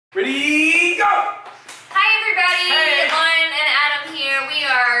Ready, go! Hi everybody, Hey. Lauren and Adam here. We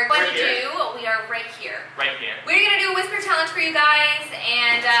are going Right to here? we are right here. Right here. We're going to do a whisper challenge for you guys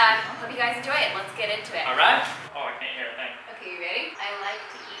and hope you guys enjoy it. Let's get into it. Alright. Oh, I can't hear a thing. Okay, you ready? I like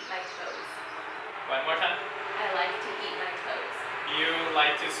to eat my toes. One more time. I like to eat my toes. You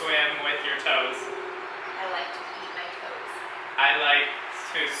like to swim with your toes. I like to eat my toes. I like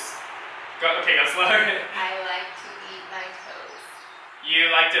to go. Okay, go slower. I like to eat my toes.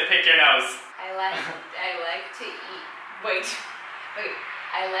 You like to pick your nose. I like to eat. Wait.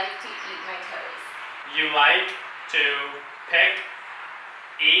 I like to eat my toes. You like to pick,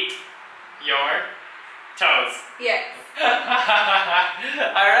 eat your toes. Yes.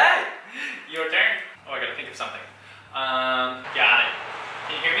 Alright. Your turn. Oh, I gotta think of something. Got it.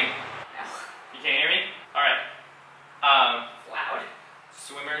 Can you hear me? No. You can't hear me? Alright. Loud.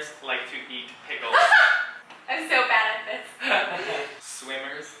 Swimmers like to eat pickles. I'm so bad at this.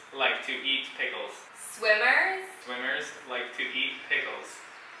 Swimmers like to eat pickles. Swimmers. Swimmers like to eat pickles.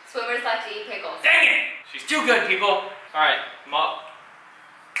 Swimmers like to eat pickles. Dang it! She's too good, people. Alright, Mom.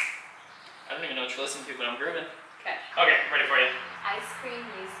 I don't even know what you're listening to, but I'm grooving. Okay. Okay, ready for you. Ice cream,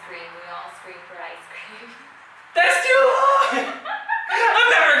 you scream, we all scream for ice cream. That's too long! I'm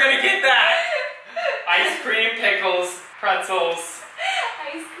never gonna get that! Ice cream, pickles, pretzels.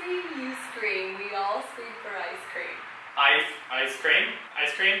 Ice cream, you scream, we all scream for ice cream. Ice cream?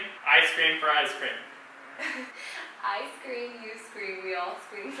 Ice cream? Ice cream for ice cream. Ice cream, you scream, we all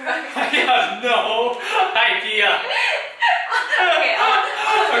scream for ice I cream. have no idea. Okay,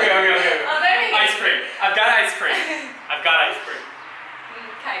 Okay. there Ice cream. I've got ice cream. I've got ice cream.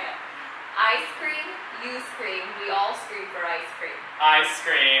 Kind of. Ice cream, you scream, we all scream for ice cream. Ice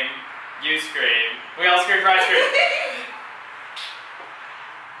cream. You scream. We all scream for ice cream.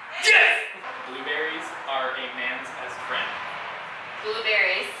 Yes! Blueberries are a man's best friend.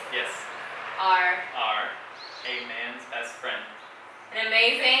 Blueberries Yes. are Are a man's best friend. an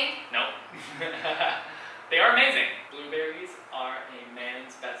amazing. No. They are amazing. Blueberries are a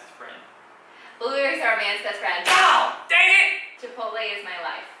man's best friend. Blueberries are a man's best friend. Ow! Dang it! Chipotle is my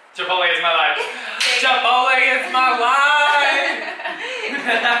life. Chipotle is my life. Chipotle is my life!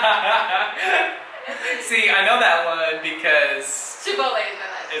 See, I know that one because Chipotle is my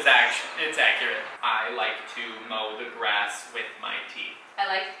life. it's accurate. I like to mow the grass with my teeth. I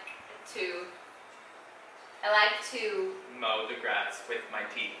like to Mow the grass with my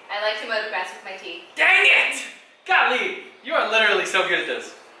teeth. mow the grass with my teeth. Dang it! Golly, you are literally so good at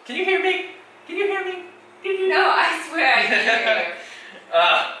this. Can you hear me? Can you hear me? No, I swear I can hear you.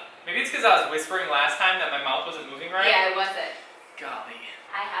 Maybe it's because I was whispering last time that my mouth wasn't moving right. Yeah, it wasn't. Golly.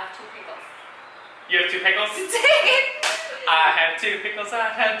 I have 2 pickles. You have 2 pickles? Dang it! I have 2 pickles, I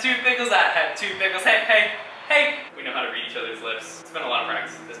have 2 pickles, I have 2 pickles. Hey, hey, hey! We know how to read each other's lips. It's been a lot of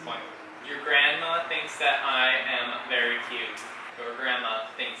practice at this point. Your grandma thinks that I am very cute. Your grandma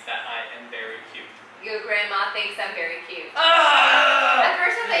thinks that I am very cute. Your grandma thinks I'm very cute. Ah! At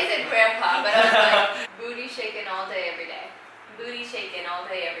first I thought you said grandpa, but I was like, booty shaking all day, every day. Booty shaking all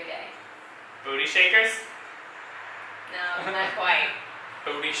day, every day. Booty shakers? No, not quite.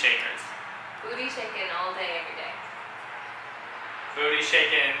 Booty shakers. Booty shaking all day, every day. Booty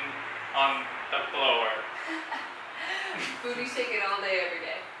shaking on the floor. Booty shaking all day, every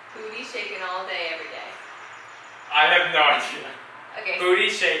day. Booty shaking all day, every day. I have no idea. Okay. Booty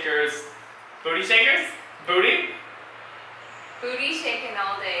shakers. Booty shakers? Booty? Booty shaking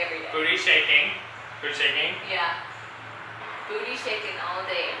all day, every day. Booty shaking. Booty shaking. Yeah. Booty shaking all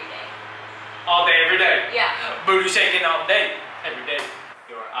day, every day. All day, every day. Yeah. Booty shaking all day, every day.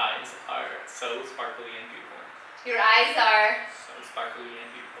 Your eyes are so sparkly and beautiful. Your eyes are So sparkly and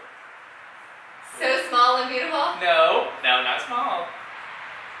beautiful. so small and beautiful. No, not small.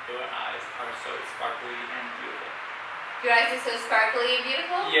 Your eyes are so sparkly and beautiful. Your eyes are so sparkly and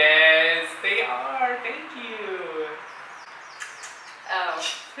beautiful. Yes, they are. Thank you. Oh,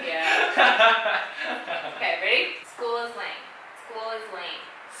 yeah. Okay, ready? School is lame. School is lame.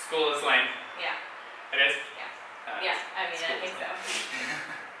 School is lame. Yeah. It is? Yeah. Yeah, I mean, I think so.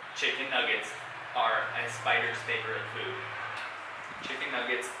 Chicken nuggets are a spider's favorite food. Chicken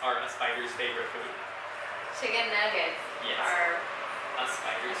nuggets are a spider's favorite food. Chicken nuggets Yes. are A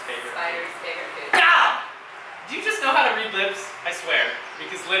spider's favorite spider's favorite food. food. Ah! Do you just know how to read lips? I swear.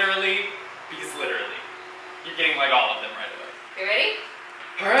 Because literally, you're getting like all of them right away. You ready?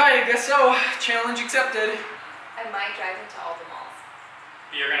 Alright, I guess so. Challenge accepted. I might drive into all the malls.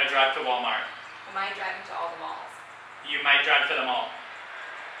 You're gonna drive to Walmart. I might drive into all the malls. You might drive to the mall.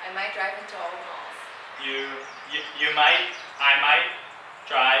 I might drive into all the malls. You might, I might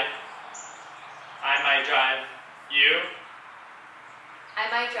drive. I might drive. You? I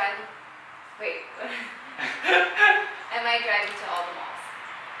might drive. Wait. I might drive into all the malls.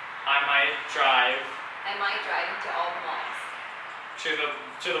 I might drive I might drive into all the malls.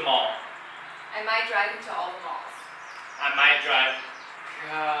 to the mall. I might drive into all the malls. I might drive.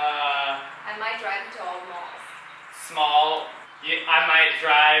 I might drive into all the malls. Small. I might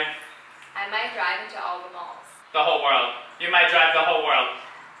drive I might drive into all the malls. the whole world. You might drive the whole world.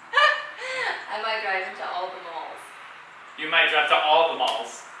 I might drive into all the malls. You might drive to all the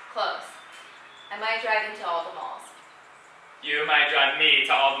malls. Close. I might drive into all the malls. You might drive me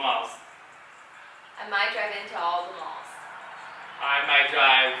to all the malls. I might drive into all the malls. I might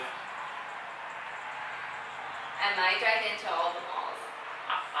drive. I might drive into all the malls.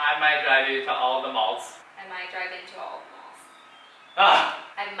 I might drive you to all the malls. I might drive into all the malls. Ah.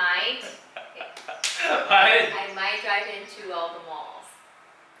 I might. What? I might drive into all the malls.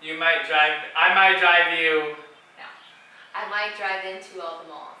 You might drive. I might drive you. No. I might drive into all the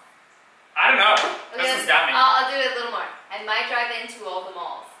malls. I don't know. Okay, This has got me. I'll do it a little more. I might drive into all the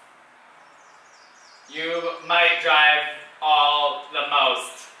malls. You might drive all the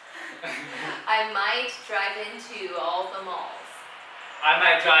most. I might drive into all the malls. I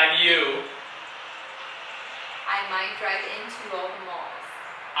might drive you. I might drive into all the malls.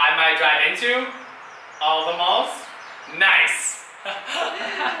 I might drive into all the malls. Nice.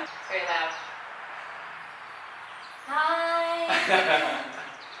 Very loud. Hi.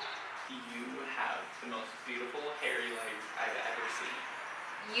 You have the most beautiful hairy legs I've ever seen.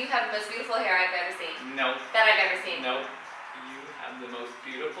 You have the most beautiful hair I've ever seen. No. That I've ever seen. No. You have the most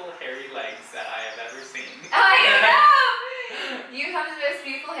beautiful hairy legs that I have ever seen. I know! You have the most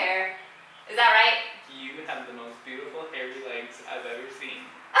beautiful hair. Is that right? You have the most beautiful hairy legs I've ever seen.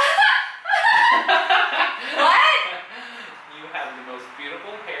 What? You have the most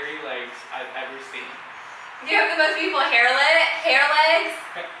beautiful hairy legs I've ever seen. You have the most beautiful hair legs?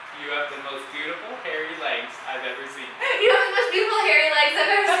 You have the most beautiful hairy legs I've ever seen. You have the most beautiful hairy legs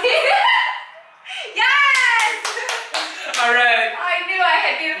I've ever seen. Yes! Alright. I knew I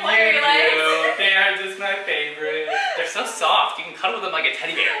had beautiful hairy legs. They are just my favorite. They're so soft. You can cuddle them like a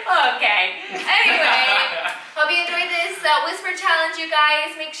teddy bear. Okay. Anyway, hope you enjoyed this whisper challenge, you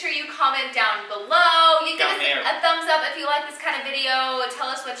guys. Make sure you comment down below. You give us a thumbs up if you like this kind of video. Tell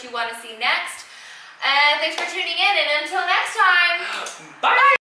us what you want to see next. And thanks for tuning in. And until next time, Bye.